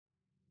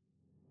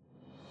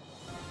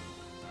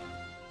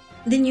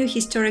The new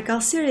historical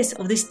series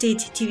of the state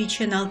TV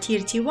channel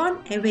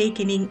TRT1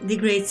 Awakening, The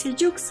Great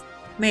Seljuks,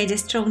 made a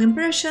strong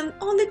impression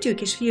on the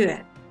Turkish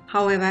viewer.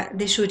 However,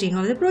 the shooting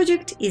of the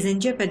project is in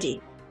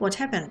jeopardy. What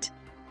happened?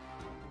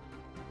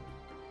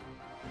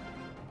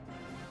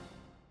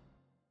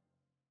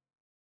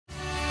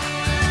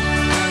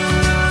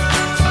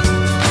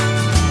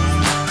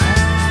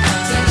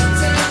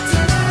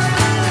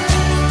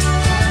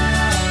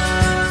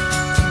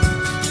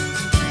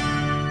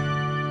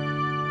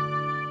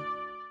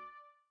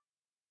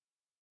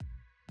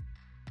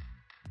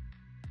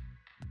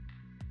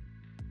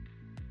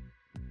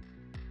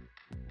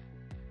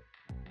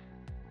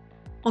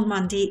 On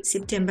Monday,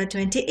 September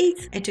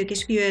 28th, a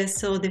Turkish viewer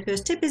saw the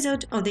first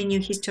episode of the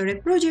new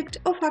historic project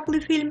of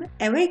Aklı film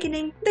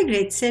Awakening, The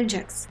Great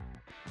Seljuks.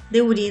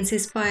 The audience,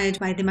 inspired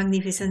by the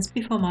magnificent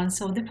performance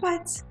of the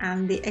fights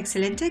and the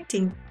excellent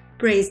acting,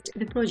 praised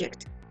the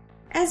project.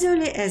 As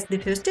early as the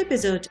first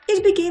episode,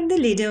 it became the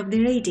leader of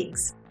the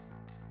ratings.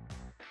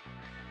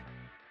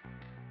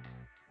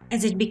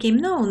 As it became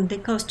known, the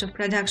cost of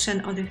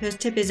production of the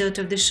first episode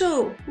of the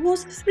show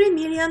was 3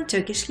 million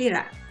Turkish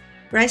lira.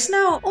 Right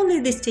now, only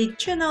the state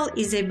channel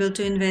is able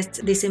to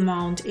invest this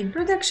amount in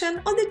production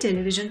of the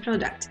television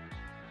product.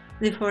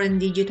 The foreign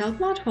digital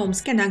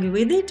platforms can argue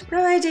with it,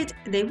 provided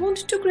they want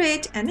to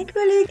create an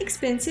equally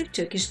expensive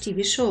Turkish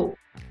TV show.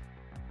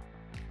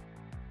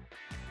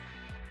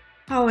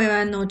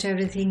 However, not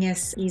everything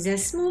is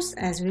as smooth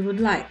as we would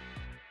like.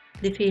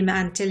 The Film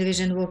and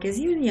Television Workers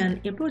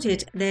Union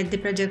reported that the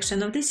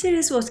production of the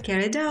series was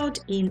carried out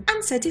in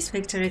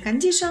unsatisfactory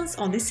conditions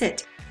on the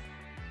set.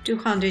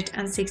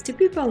 260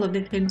 people of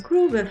the film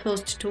crew were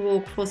forced to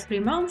work for 3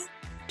 months,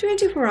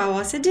 24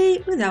 hours a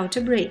day without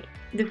a break.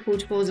 The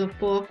food was of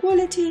poor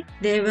quality,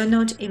 there were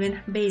not even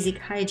basic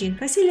hygiene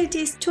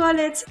facilities,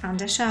 toilets and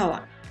a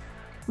shower.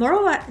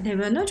 Moreover, they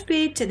were not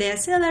paid their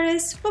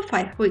salaries for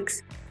 5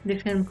 weeks. The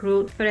film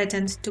crew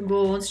threatened to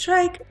go on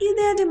strike if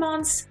their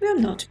demands were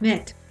not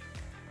met.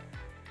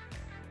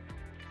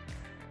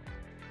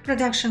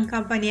 Production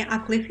company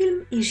Aklı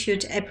Film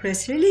issued a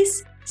press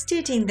release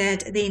stating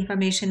that the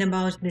information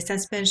about the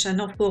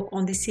suspension of work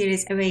on the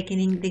series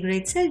Awakening, The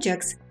Great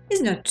Seljuks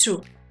is not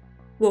true.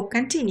 Work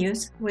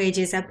continues,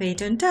 wages are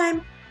paid on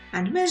time,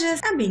 and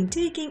measures are being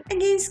taken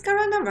against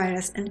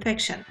coronavirus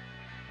infection.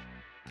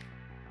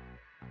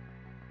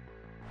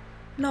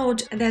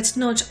 Note that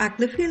not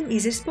Aklı Film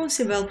is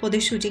responsible for the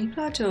shooting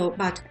plateau,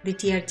 but the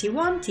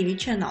TRT1 TV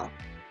channel.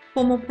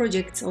 For more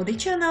projects of the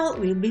channel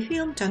will be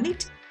filmed on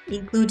it,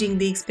 including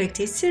the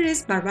expected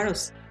series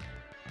Barbaros.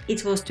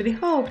 It was to be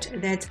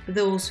hoped that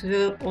those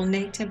were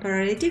only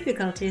temporary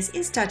difficulties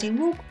in starting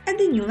work at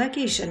the new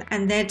location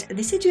and that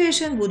the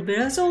situation would be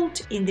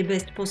resolved in the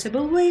best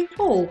possible way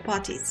for all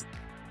parties.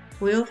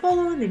 We will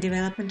follow the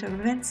development of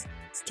events.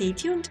 Stay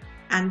tuned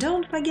and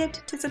don't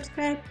forget to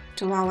subscribe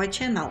to our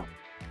channel.